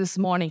Jesus this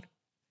morning?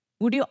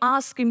 Would you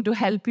ask him to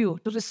help you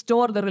to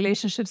restore the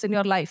relationships in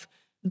your life?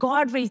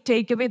 God will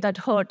take away that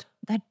hurt,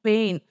 that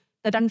pain,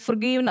 that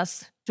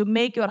unforgiveness to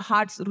make your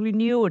hearts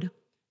renewed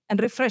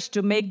and refreshed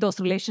to make those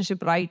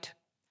relationships right.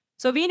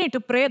 So we need to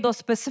pray those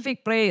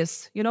specific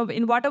prayers,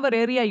 in whatever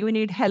area you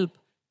need help,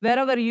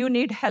 wherever you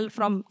need help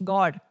from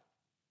God.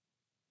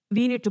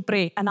 We need to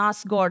pray and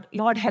ask God,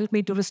 Lord, help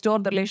me to restore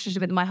the relationship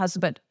with my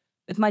husband,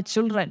 with my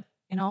children.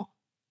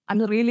 I'm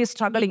really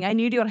struggling. I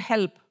need your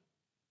help.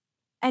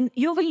 And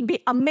you will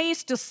be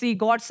amazed to see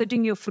God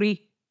setting you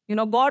free.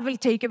 God will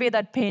take away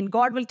that pain.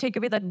 God will take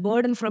away that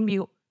burden from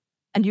you,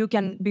 and you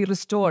can be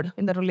restored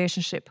in the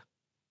relationship.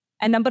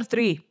 And number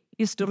 3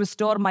 is to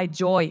restore my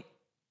joy.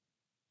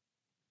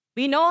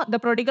 We know the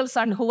prodigal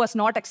son who was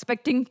not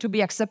expecting to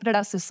be accepted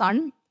as a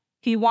son.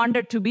 He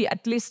wanted to be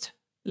at least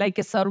like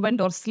a servant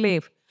or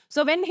slave.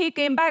 So when he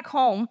came back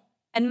home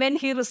and when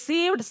he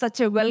received such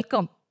a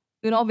welcome,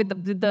 with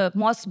the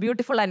most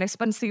beautiful and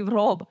expensive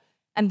robe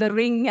and the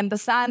ring and the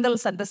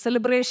sandals and the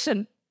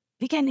celebration,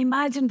 we can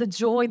imagine the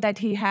joy that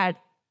he had.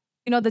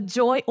 The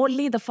joy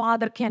only the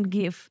Father can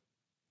give.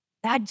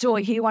 That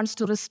joy, he wants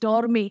to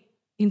restore me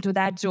into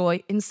that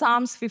joy. In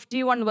Psalms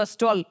 51 verse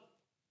 12,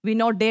 we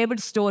know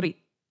David's story.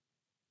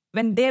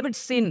 When David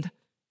sinned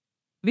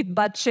with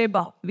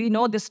Bathsheba, we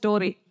know the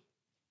story.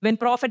 When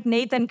prophet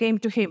Nathan came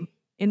to him,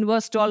 in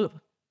verse 12,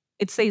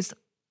 it says,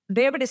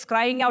 David is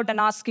crying out and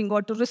asking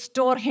God to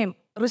restore him.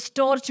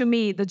 Restore to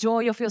me the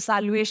joy of your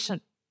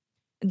salvation.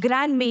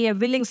 Grant me a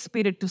willing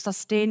spirit to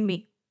sustain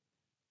me.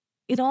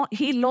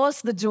 He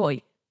lost the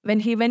joy when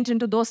he went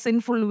into those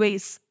sinful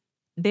ways.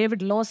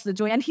 David lost the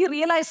joy and he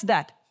realized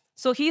that.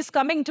 So he's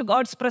coming to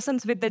God's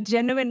presence with a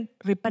genuine,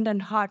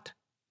 repentant heart.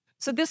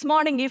 So this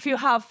morning, if you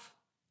have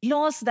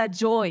lost that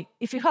joy,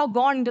 if you have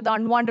gone into the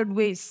unwanted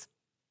ways,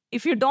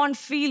 if you don't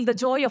feel the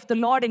joy of the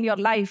Lord in your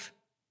life,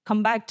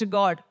 come back to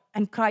God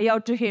and cry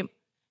out to Him.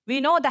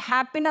 We know the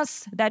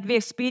happiness that we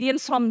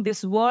experience from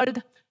this world.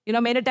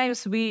 Many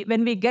times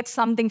when we get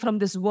something from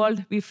this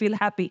world, we feel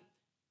happy.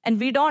 And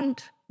we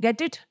don't get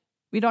it,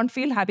 we don't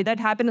feel happy. That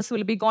happiness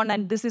will be gone,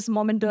 and this is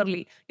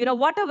momentarily.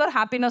 Whatever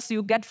happiness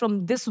you get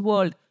from this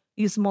world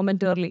is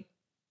momentarily.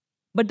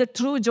 But the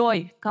true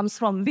joy comes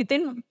from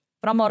within,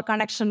 from our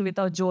connection with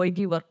our joy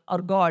giver,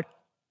 our God.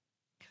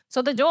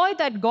 So the joy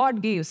that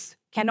God gives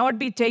cannot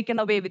be taken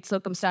away with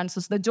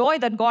circumstances. The joy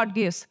that God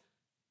gives,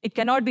 it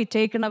cannot be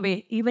taken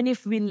away, even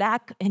if we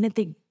lack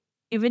anything,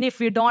 even if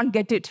we don't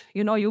get it.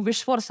 You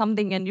wish for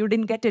something and you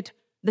didn't get it.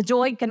 The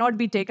joy cannot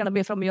be taken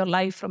away from your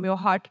life, from your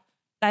heart.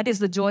 That is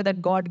the joy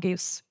that God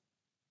gives.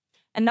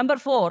 And number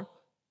 4,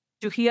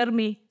 to hear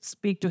me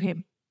speak to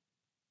Him.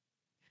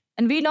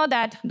 And we know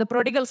that the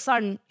prodigal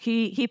son,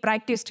 he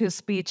practiced his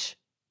speech.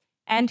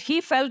 And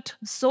he felt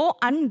so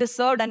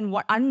undeserved and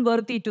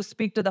unworthy to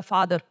speak to the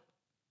Father.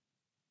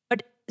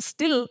 But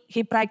still,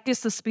 he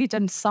practiced the speech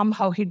and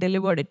somehow he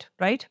delivered it,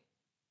 right?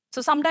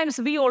 So sometimes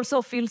we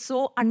also feel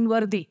so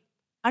unworthy,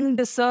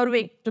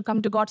 undeserving to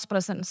come to God's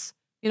presence.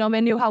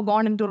 When you have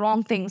gone into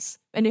wrong things,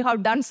 when you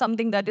have done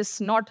something that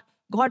is not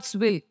God's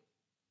will,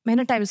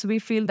 many times we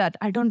feel that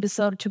I don't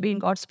deserve to be in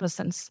God's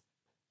presence.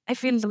 I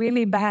feel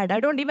really bad. I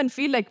don't even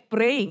feel like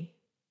praying.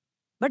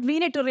 But we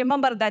need to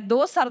remember that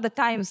those are the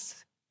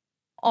times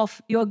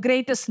of your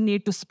greatest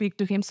need to speak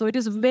to Him. So it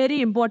is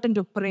very important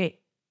to pray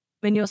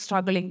when you're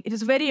struggling. It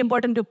is very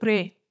important to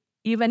pray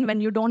even when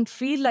you don't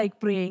feel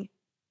like praying.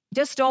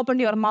 Just open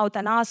your mouth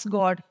and ask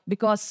God,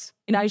 because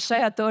in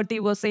Isaiah 30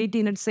 verse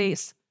 18 it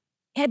says,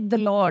 "Yet the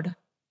Lord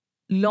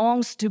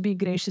longs to be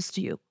gracious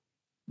to you."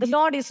 The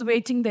Lord is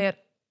waiting there.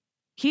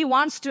 He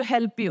wants to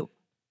help you.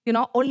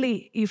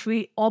 Only if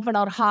we open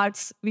our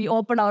hearts, we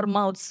open our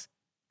mouths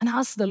and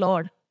ask the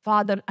Lord,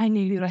 Father, I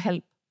need your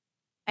help.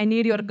 I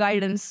need your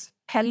guidance.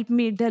 Help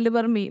me,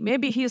 deliver me.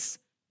 Maybe He's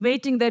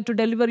waiting there to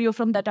deliver you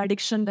from that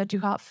addiction that you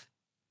have.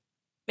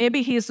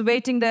 Maybe He is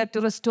waiting there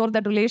to restore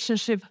that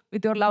relationship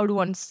with your loved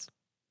ones.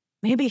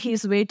 Maybe He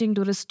is waiting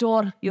to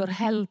restore your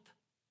health.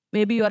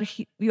 Maybe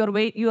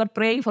you are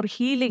praying for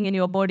healing in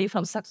your body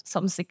from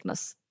some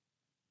sickness.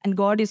 And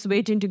God is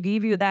waiting to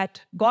give you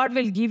that. God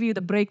will give you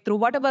the breakthrough,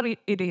 whatever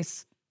it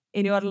is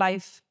in your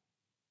life.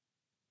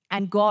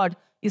 And God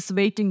is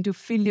waiting to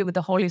fill you with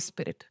the Holy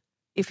Spirit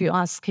if you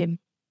ask Him.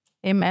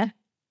 Amen.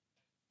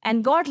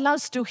 And God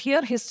loves to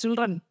hear His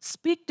children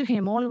speak to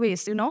Him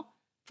always.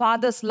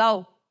 Fathers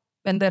love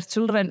when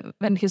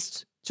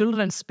His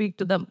children speak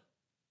to them.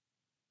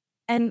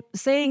 And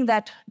saying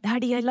that,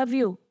 Daddy, I love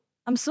you.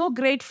 I'm so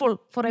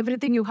grateful for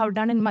everything you have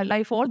done in my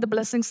life, all the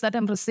blessings that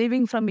I'm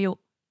receiving from you.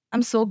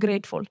 I'm so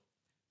grateful.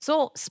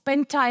 So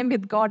spend time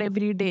with God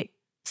every day.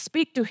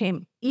 Speak to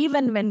Him.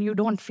 Even when you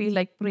don't feel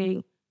like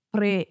praying,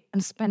 pray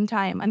and spend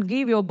time and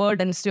give your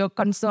burdens, your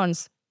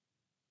concerns,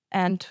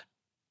 and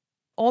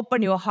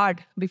open your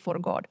heart before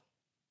God.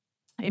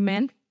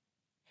 Amen.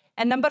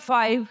 And number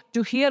 5,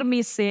 to hear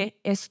me say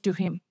yes to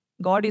Him.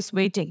 God is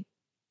waiting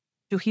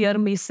to hear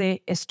me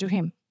say yes to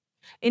Him.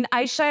 In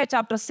Isaiah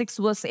chapter 6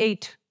 verse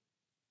 8,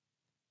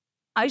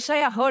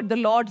 Isaiah heard the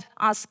Lord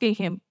asking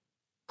him,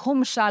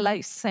 "Whom shall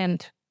I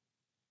send?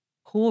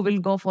 Who will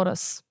go for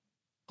us?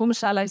 Whom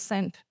shall I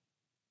send?"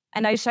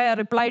 And Isaiah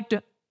replied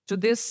to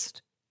this.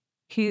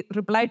 He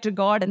replied to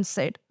God and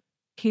said,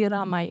 "Here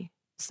am I,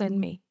 send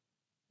me."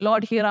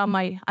 Lord, here am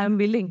I. I'm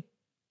willing.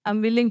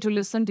 I'm willing to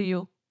listen to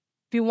you.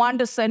 If you want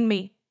to send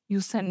me,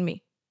 you send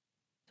me.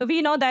 So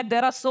we know that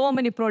there are so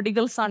many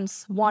prodigal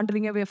sons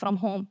wandering away from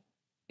home.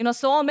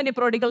 So many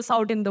prodigals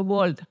out in the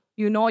world.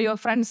 Your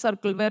friend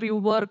circle, where you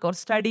work or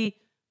study,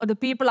 or the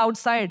people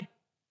outside.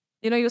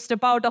 You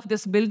step out of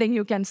this building,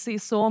 you can see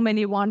so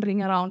many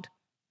wandering around.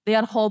 They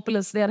are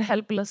hopeless, they are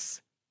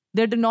helpless.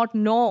 They do not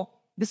know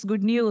this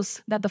good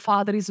news that the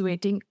Father is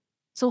waiting.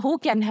 So who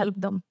can help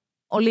them?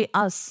 Only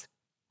us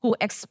who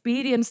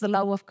experience the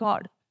love of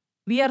God.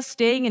 We are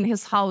staying in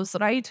his house,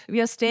 right?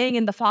 We are staying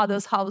in the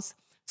Father's house.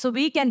 So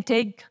we can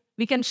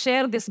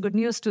share this good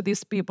news to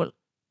these people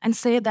and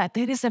say that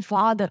there is a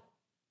Father.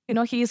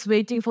 He is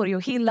waiting for you.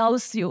 He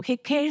loves you. He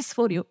cares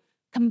for you.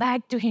 Come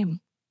back to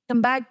him.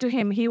 Come back to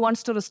him. He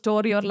wants to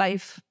restore your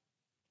life.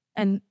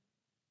 And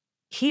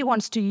he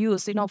wants to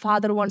use,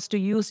 Father wants to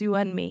use you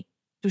and me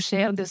to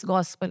share this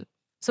gospel.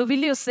 So will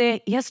you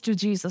say yes to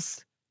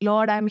Jesus?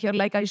 Lord, I'm here,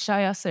 like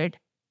Isaiah said.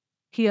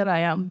 Here I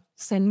am.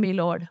 Send me,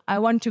 Lord. I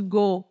want to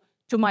go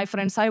to my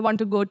friends. I want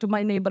to go to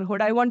my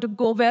neighborhood. I want to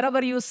go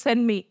wherever you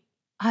send me.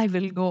 I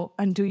will go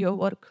and do your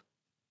work.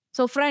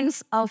 So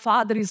friends, our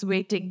Father is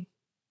waiting.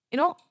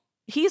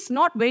 He's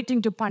not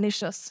waiting to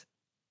punish us.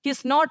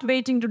 He's not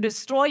waiting to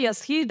destroy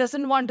us. He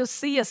doesn't want to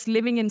see us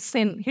living in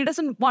sin. He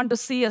doesn't want to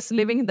see us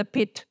living in the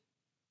pit.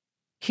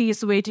 He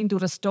is waiting to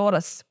restore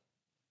us.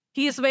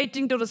 He is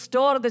waiting to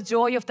restore the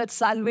joy of that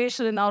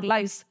salvation in our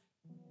lives.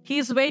 He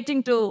is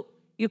waiting to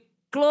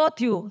clothe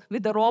you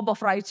with the robe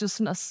of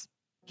righteousness.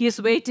 He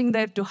is waiting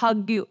there to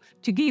hug you,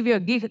 to give you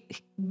a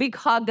big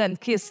hug and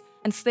kiss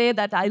and say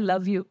that I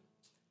love you.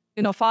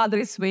 Father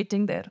is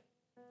waiting there.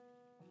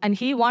 And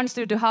he wants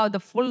you to have the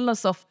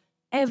fullness of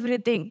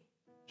everything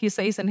he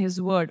says in his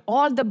word.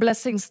 All the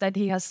blessings that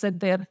he has set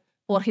there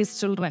for his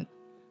children.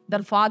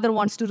 The Father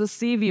wants to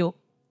receive you,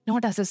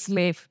 not as a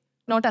slave,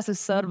 not as a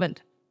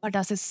servant, but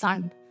as a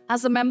son,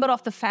 as a member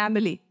of the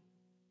family,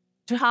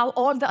 to have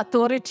all the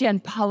authority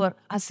and power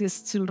as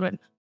his children.